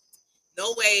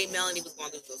 No way Melanie was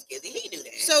going to lose those kids. He knew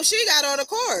that. So she got all the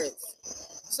cards.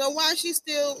 So why is she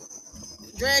still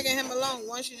dragging him along.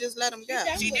 Why don't she just let him go?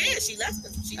 She did. She left him.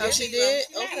 Oh, she did?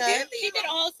 Okay. She did a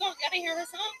whole song. Y'all didn't hear her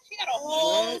song? She got a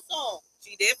whole song.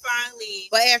 She did finally.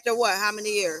 But after what? How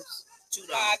many years? 5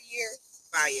 years.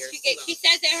 5 years. She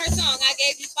says in her song, I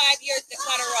gave you 5 years to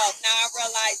cut her off. Now I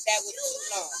realized that was too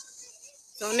long.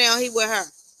 So now he with her.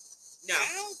 No.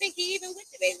 I don't think he even with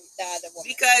the other woman.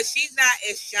 Because she's not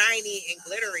as shiny and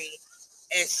glittery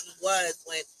as she was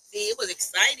when. See, it was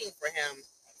exciting for him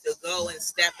to go and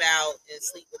step out and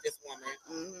sleep with this woman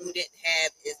who didn't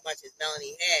have as much as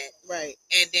Melanie had. Right.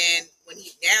 And then when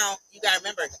now you gotta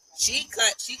remember, she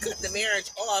cut the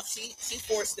marriage off. She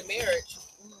forced the marriage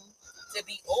to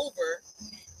be over.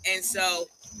 And so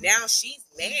now she's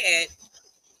mad.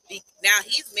 Now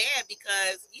he's mad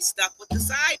because he's stuck with the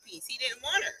side piece. He didn't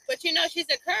want her. But you know she's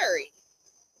a Curry.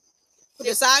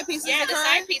 The side piece is the Curry?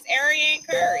 side piece, Ariane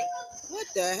Curry. What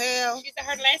the hell?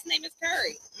 Her last name is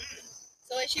Curry.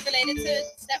 So is she related to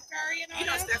Steph Curry and all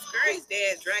that? Steph Curry's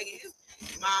dad dragging his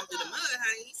mom to the mud,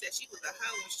 honey. He said she was a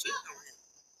hoe and cheating on him.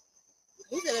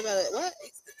 Who said about it? What?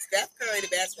 Steph Curry,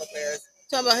 the basketball player.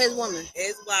 Talking about his woman.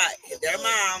 His wife, their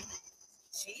mom.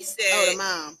 She said. Oh, the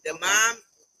mom. The mom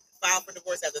filed for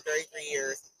divorce after 33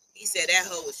 years. He said that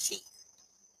hoe was cheating.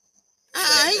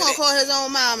 He gonna call his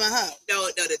own mom and her. No,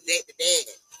 the dad.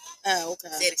 Oh, okay.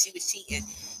 Said that she was cheating.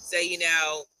 So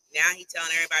now he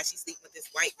telling everybody she's sleeping with this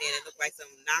white man that looked like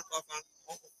some knockoff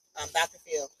on Dr.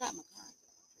 Phil. Got my car.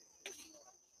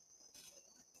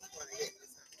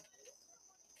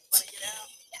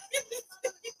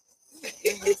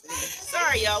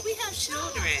 Sorry, y'all. We have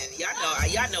children.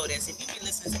 Y'all know this. If you've been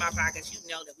listening to my podcast, you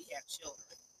know that we have children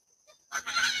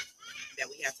that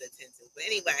we have to attend to. But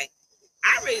anyway,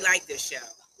 I really like this show.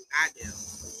 I do.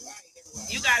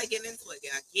 You gotta get into it.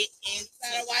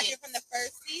 Gotta watch it from the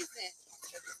first season.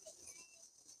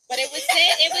 But it was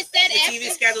said the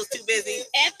TV schedule's too busy.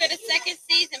 After the second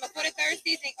season, before the third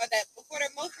season, before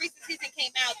the most recent season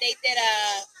came out, they did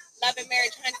a Love and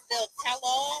Marriage Huntsville Tell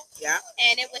All. Yeah.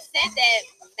 And it was said that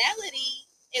Melody,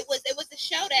 it was a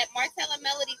show that Martell and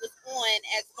Melody was on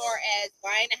as far as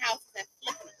buying the houses and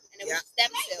flipping them. And it was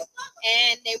stem cell.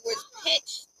 And they were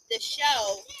pitched the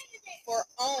show for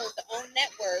the OWN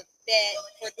network that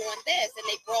for doing this, and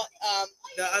they brought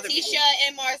the other Tasha people.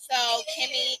 and Marcel,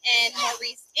 Kimmy and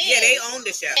Maurice in. Yeah, they owned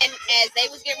the show. And as they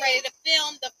was getting ready to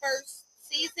film the first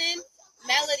season,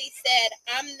 Melody said,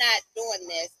 "I'm not doing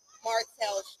this.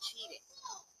 Martel's cheating."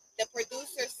 The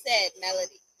producer said,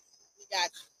 "Melody, we got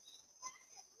you.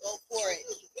 Go for it.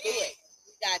 Do it.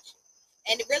 We got you."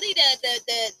 And really,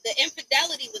 the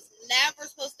infidelity was never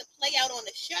supposed to play out on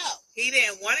the show. He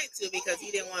didn't want it to because he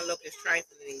didn't want to look as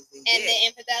trifling as he and did. The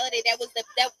infidelity that was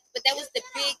the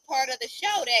big part of the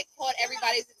show that caught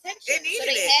everybody's attention. So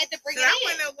they had to bring it in. I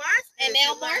want to watch this. And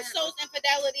now Marcel's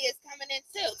infidelity is coming in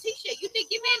too. Tisha, you think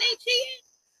your man ain't cheating?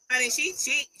 Honey, she.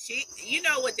 You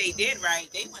know what they did, right?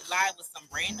 They went live with some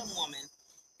random woman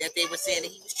that they were saying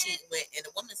that he was cheating with, and the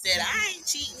woman said, "I ain't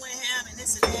cheating with him," and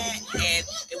this and that. And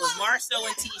it was Marcel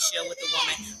and Tisha with the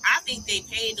woman. I think they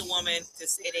paid the woman to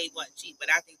say they wasn't cheating, but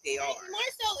I think they are.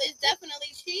 Marcel is definitely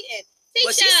cheating.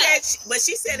 Tisha, but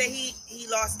she said that he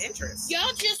lost interest. Y'all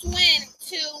just went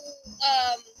to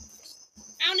I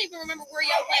don't even remember where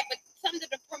y'all went, but something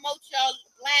to promote y'all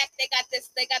black. They got the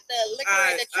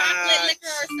liquor, the chocolate liquor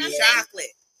or something.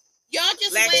 Chocolate. Y'all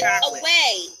just Black went chocolate.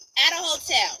 away at a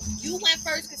hotel. You went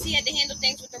first because he had to handle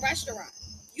things with the restaurant.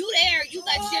 You there, you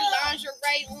got your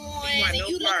lingerie on, and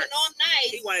you looking all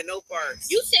nice. He wanted no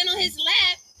parts. You sit on his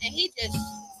lap, and he just,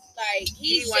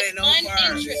 he's just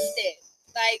uninterested.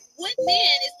 Like, what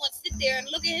man is going to sit there and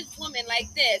look at his woman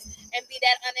like this and be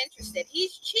that uninterested?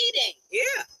 He's cheating.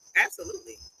 Yeah,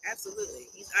 absolutely. Absolutely.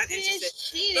 He's uninterested. He's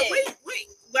cheating. But wait.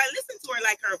 But listen to her,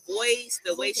 like her voice,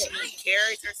 the way she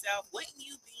carries herself. Wouldn't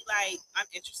you be like, I'm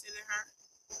interested in her?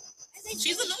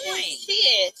 She's annoying. She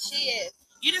is.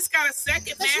 You just got a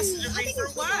second master's degree for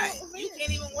what? You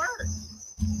can't even work.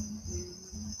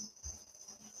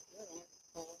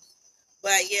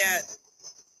 But yeah,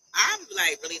 I'm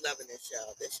like really loving this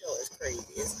show. This show is crazy.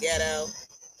 It's ghetto.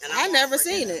 And I never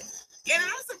seen it. Yeah, and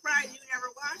I'm surprised you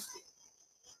never watched it.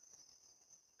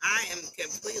 I am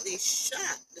completely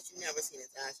shocked that you never seen it,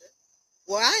 Tasha.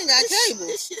 Well, I ain't got cable.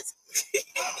 This shit's.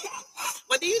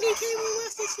 What do you need cable to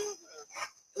watch this show?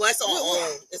 Well, it's on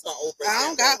OWN. It's on Oprah. I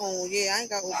don't got OWN. Yeah, I ain't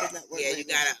got Oprah network. Yeah, you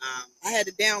gotta. I had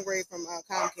to downgrade from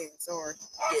Comcast. Sorry.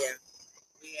 Yeah,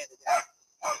 we had to do.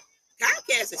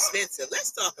 Comcast expensive.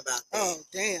 Let's talk about that. Oh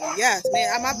damn! Yes,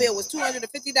 man. My bill was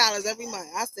 $250 every month.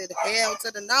 I said hell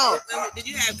to the no. Did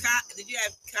you have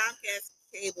Comcast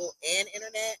cable and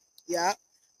internet? Yeah.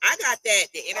 I got that,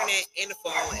 the internet and the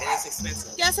phone, and it's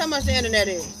expensive. Guess how much the internet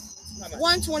is?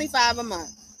 $125 a month.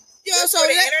 Yo, Just so for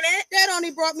the that, internet? that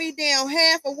only brought me down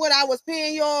half of what I was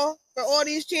paying y'all for all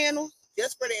these channels.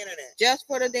 Just for the internet. Just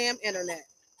for the damn internet.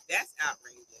 That's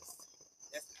outrageous.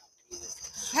 That's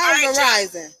outrageous. How's All right,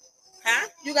 Verizon? Huh?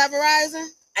 You got Verizon?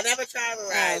 I never tried Oh,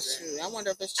 Verizon. shoot. I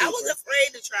wonder if it's I cheaper. was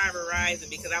afraid to try Verizon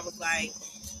because I was like,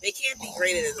 they can't be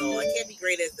graded as all. It can't be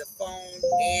graded as the phone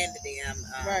and the damn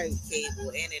cable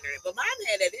and internet. But mom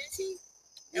had that, didn't she?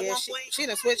 At one point? She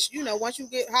done switched. You know, once you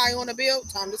get high on the bill,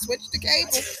 time to switch the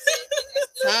cable.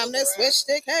 Time to switch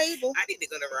the cable. I need to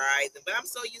go to Verizon, but I'm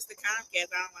so used to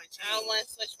Comcast. I don't want to change. I don't want to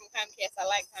switch from Comcast. I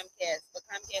like Comcast, but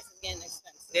Comcast is getting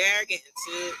expensive. They're getting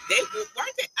too.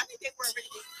 Weren't they? I think they were already.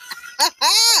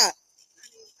 Ha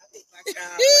I think my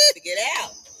child wants to get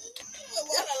out. I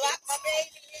want to lock my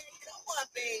baby in. Come on,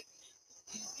 baby.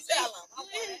 Tell him. I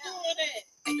want out.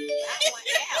 I want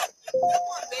out. Come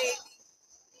on, baby.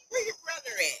 Where your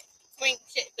brother at?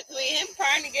 Between him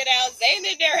trying to get out, Zane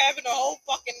in there having a whole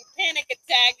fucking panic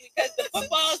attack because the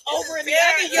football's over in the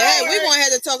other yard. Hey, we gonna have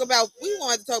to talk about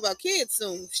kids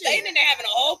soon. Zane in there having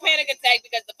a whole panic attack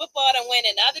because the football done win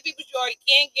and the other people's yard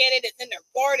can't get it. It's in their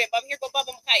garden. But here go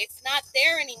Bubba Mackay. It's not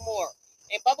there anymore.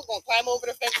 And Bubba gonna climb over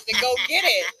the fence and go get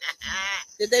it.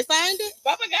 Did they find it?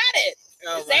 Bubba got it.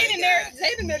 Oh Zane in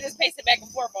there just pacing back and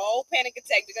forth, a whole panic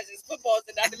attack because his football's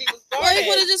in other people's Well, garden. he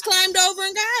would have just climbed over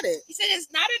and got it. He said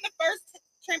it's not in the first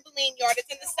trampoline yard,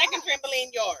 it's in the second trampoline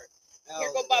yard.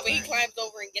 Here go Bubba, he climbs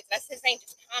over and gets it. I said, Zane,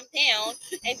 just calm down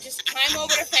and just climb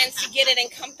over the fence to get it and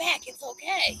come back. It's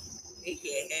okay. He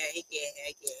can't.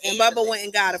 And Bubba went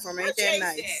and got it from her. Ain't that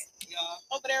nice?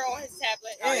 Over there on his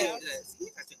tablet. Oh, Yeah. good. See,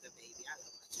 I took the baby. I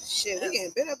love my Shit, we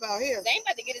getting bit up out here. Zane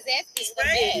about to get his ass beat in the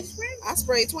bed. I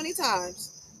sprayed 20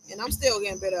 times, and I'm still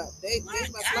getting bit up. They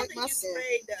must like my skin.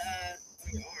 sprayed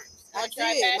on your arms. I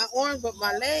did. My arms, but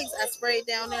my legs, I sprayed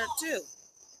down there too.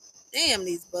 Damn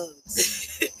these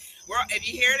bugs. Well, if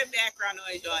you hear the background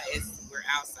noise, y'all, we're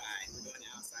outside. We're doing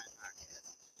an outside podcast.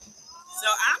 So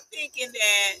I'm thinking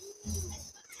that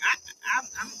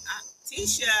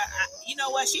Tasha, you know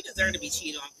what? She deserved to be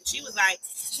cheated on. She was like,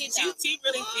 she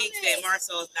really thinks that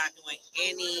Marcel is not doing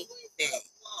anything.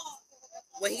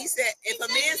 When he said, if a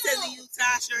man says to you,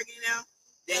 Tasha, again now,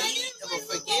 that he will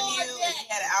forgive you if he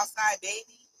had an outside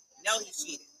baby, no, he's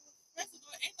cheating.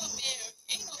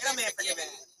 Ain't no man forgive that.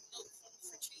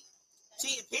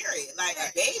 Cheating, period. Like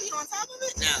a baby on top of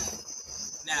it? No.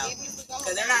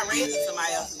 Because they're not raising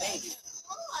somebody else's baby.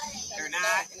 They're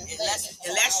not.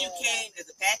 Unless you came as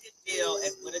a package deal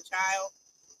with a child,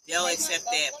 they'll accept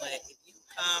that. But if you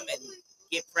come and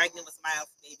get pregnant with somebody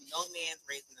else's baby, no man's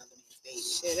raising another man's baby.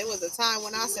 Shit, there was a time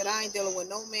when I said I ain't dealing with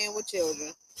no man with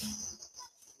children.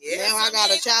 Yeah, now I got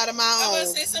a child of my own. I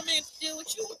was gonna say something to deal with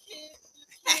you, kid.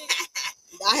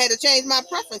 I had to change my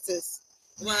preferences.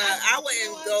 Well, I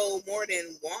wouldn't go more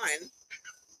than one.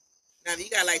 Now, if you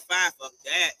got like 5, fuck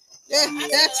that.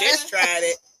 Just tried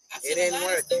it. It didn't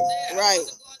work. Right.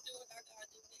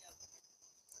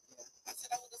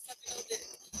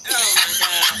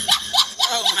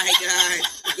 Oh my God.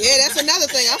 Yeah, that's another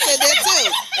thing. I said that too.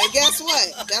 And guess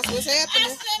what? That's what's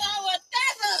happening.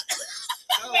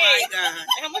 Oh my God.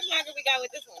 How much longer we got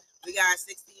with this one? We got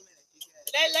 16 minutes.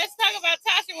 Let's talk about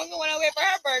Tasha when we went over for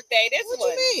her birthday. This What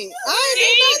one. you mean? I ain't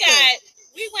do nothing.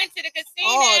 We went to the casino.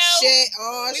 Oh shit.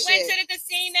 We went to the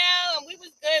casino and we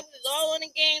was good. We was all on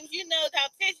the games. You know how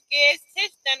Tish gets.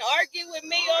 Tish done argue with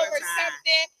me All the over time.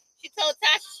 something. She told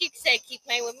Tasha, she said, keep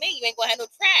playing with me. You ain't gonna have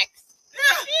no tracks.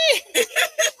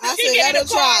 I She said, get let in her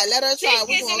the try. car. Let her She try.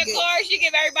 We gets in gonna the get. car. She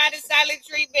give everybody silent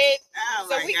treatment. Oh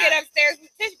So my we God. get upstairs.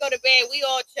 Tish go to bed. We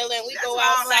all chilling. We That's go why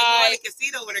I don't like going outside. to the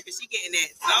casino with her because she getting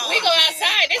that zone. We go man.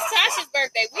 outside. It's Tasha's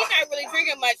birthday. We not really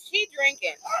drinking much. She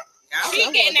drinking. Yeah, She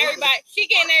I'm getting gonna everybody. She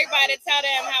getting everybody to tell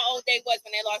them how old they was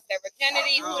when they lost their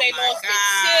virginity, who Oh they my lost God.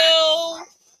 it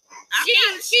to. I'm She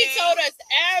not she ashamed. told us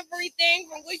everything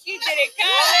from what she did in What?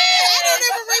 I don't college.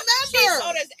 even She remember.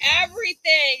 told us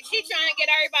everything. She trying to get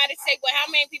everybody to say, well, how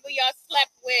many people y'all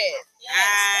slept with?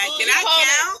 Can I Hold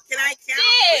count? Can I count?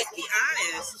 Yeah. Let's be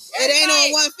honest. It ain't on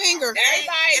one finger.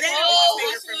 Everybody It ain't told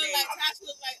one us. finger for me.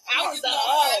 I was a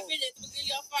hoe. 5 minutes. We'll give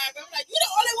y'all 5 minutes. I'm like, you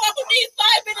the only one who needs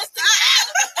 5 minutes to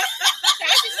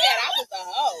Tasha said I was a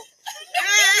hoe.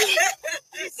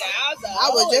 She said I was a hoe. I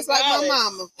was just in like my college.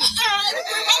 mama.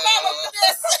 my mama for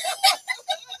this.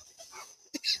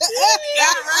 Yeah,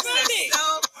 the rest of the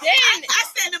show. Then I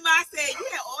said to my, I said, you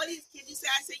had all these kids. You said,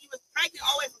 I said you was pregnant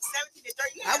all the way from 17 to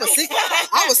 30. You I had was all secret. fun.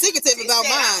 I was secretive She about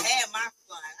said, mine. I had my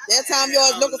fun. That time y'all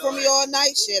was looking for me all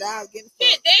night. Shit, I was getting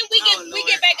Shit, fucked. then we Oh,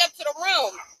 get Lord. back up to the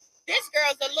room. This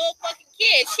girl's a little fucking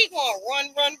kid. She gonna run.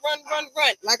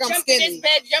 Like I'm Jump to skinny. this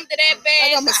bed, jump to that bed.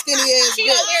 Like I'm a skinny ass She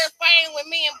bitch. over here fighting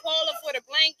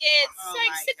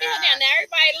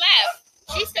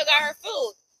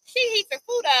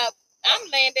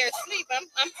there asleep.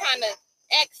 I'm trying to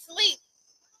act sleep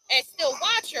and still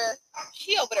watch her.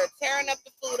 She over there tearing up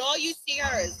the food. All you see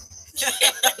her is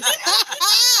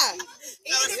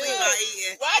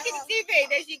watching the TV.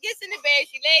 Then she gets in the bed.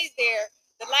 She lays there.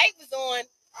 The light was on.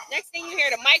 Next thing you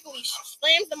hear, the microwave, she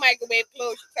slams the microwave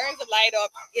closed. She turns the light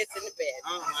off. She gets in the bed.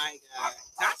 Oh my God.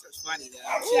 Tasha's funny though.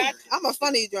 Ooh, I'm a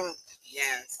funny drunk.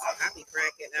 Yes. I be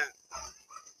cracking up.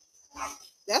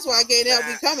 That's why Gaynell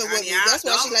be coming with me. That's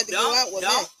why she like to go out with me.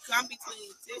 Don't come between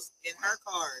Tish and her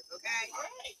cars, okay?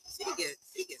 Right. She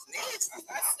gets nasty.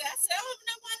 I said, I don't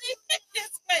know why they picked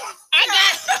this place. I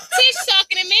got Tish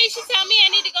talking to me. She told me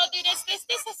I need to go do this. I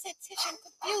said, Tish, I'm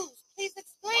confused. Please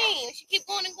explain. She keep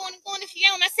going and going and going, and she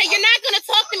yelling. I said, you're not gonna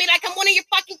talk to me like I'm one of your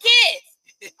fucking kids.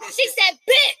 She said,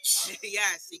 bitch.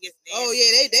 Yes, she gets nasty. Oh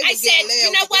yeah, they I said,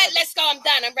 you know what? Let's go. I'm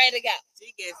done. I'm ready to go.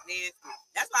 She gets nasty.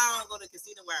 That's why I don't go to the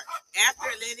casino where after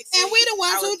Atlantic City. And we the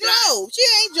ones who drove. She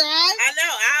ain't drive. I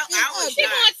know. I was She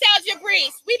gonna tell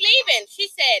Jabrice, we leaving. She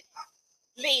said,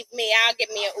 leave me. I'll get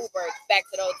me an Uber back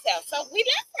to the hotel. So we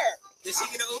left her. Did she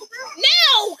get an Uber?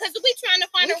 No, because we trying to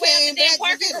find her way out the damn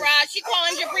parking together. garage. She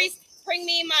calling Jabrice, bring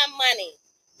me my money.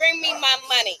 Bring me my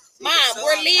money. She Mom, gets so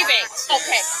we're leaving. obnoxious.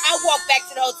 Okay, I'll walk back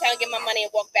to the hotel and get my money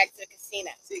and walk back to the casino.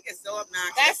 She gets so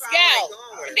obnoxious. Let's That's why I go. like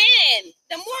going with her. Then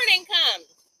the morning comes.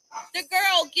 The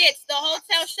girl gets the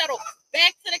hotel shuttle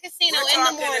back to the casino in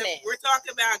the morning. We're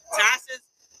talking about Tasha's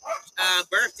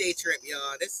birthday trip, y'all.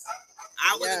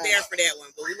 I wasn't there for that one,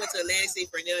 but we went to Atlantic City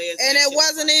for Nelia's. And it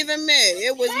wasn't even me.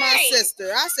 It was my Right. sister.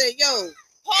 I said, yo,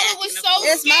 Paula was so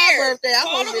it's my scared. birthday. I'm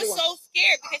Paula supposed to be was the one. so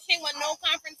scared because she didn't want no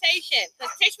confrontation. Because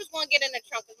Tish was going to get in the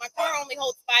trunk because my car only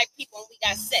holds 5 people and we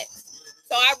got 6.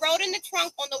 So I rode in the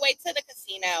trunk on the way to the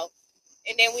casino.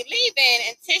 And then we leaving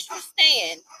and Tish was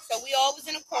staying. So we all was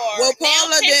in the car. Well, Now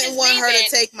Paula Tish didn't is want her to leaving.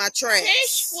 take my trash.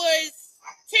 Tish was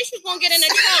going to get in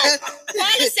the trunk.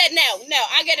 Paula said, no,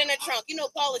 I get in the trunk. You know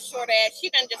Paula's short ass.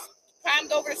 She done just climbed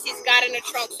over the seats, got in the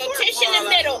trunk. So Tish in the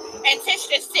middle and Tish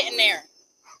just sitting there.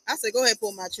 I said, go ahead,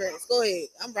 pull my trash. Go ahead.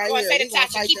 I'm right You want to here. say to We gonna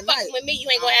Tasha, fight keep tonight. fucking with me, you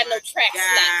ain't going to have no tracks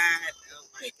left. Oh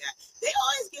my God. They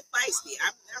always get feisty. I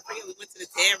forget we went to the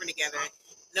tavern together.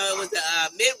 No, it was the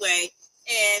Midway.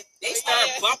 And they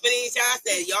started bumping each other. I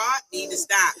said, y'all need to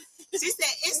stop. She said,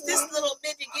 it's this little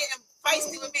midget getting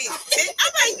feisty with me.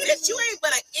 I'm like, bitch, you ain't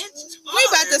but an inch taller. We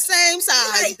about the same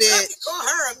size, bitch. Call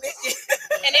her a midget.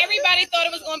 And everybody thought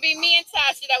it was going to be me and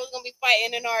Tasha that was going to be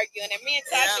fighting and arguing. And me and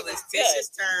Tasha was good.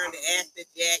 Tish's turn to ask the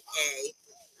Jack A.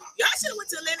 Y'all should have went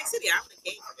to Atlantic City. I would have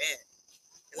came for that.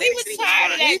 We was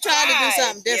tired of that We tried to do drive.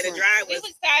 something Yeah, the different. drive We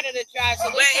was. was tired of the drive.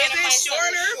 So But we trying is to it find something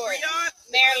shorter for short. y'all?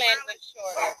 Maryland was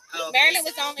shorter. Oh, Maryland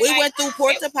was only We like, went through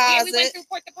Port Yeah, we Deposit. went through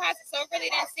Port Deposit, so it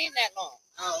really didn't seem that long.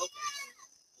 Oh,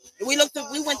 okay. We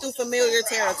went through familiar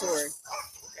territory.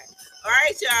 Okay. All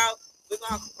right, y'all. We're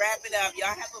going to wrap it up.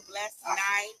 Y'all have a blessed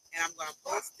night. And I'm going to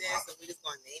post this. And we're just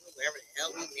going to name it wherever the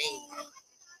hell we name it.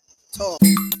 Talk.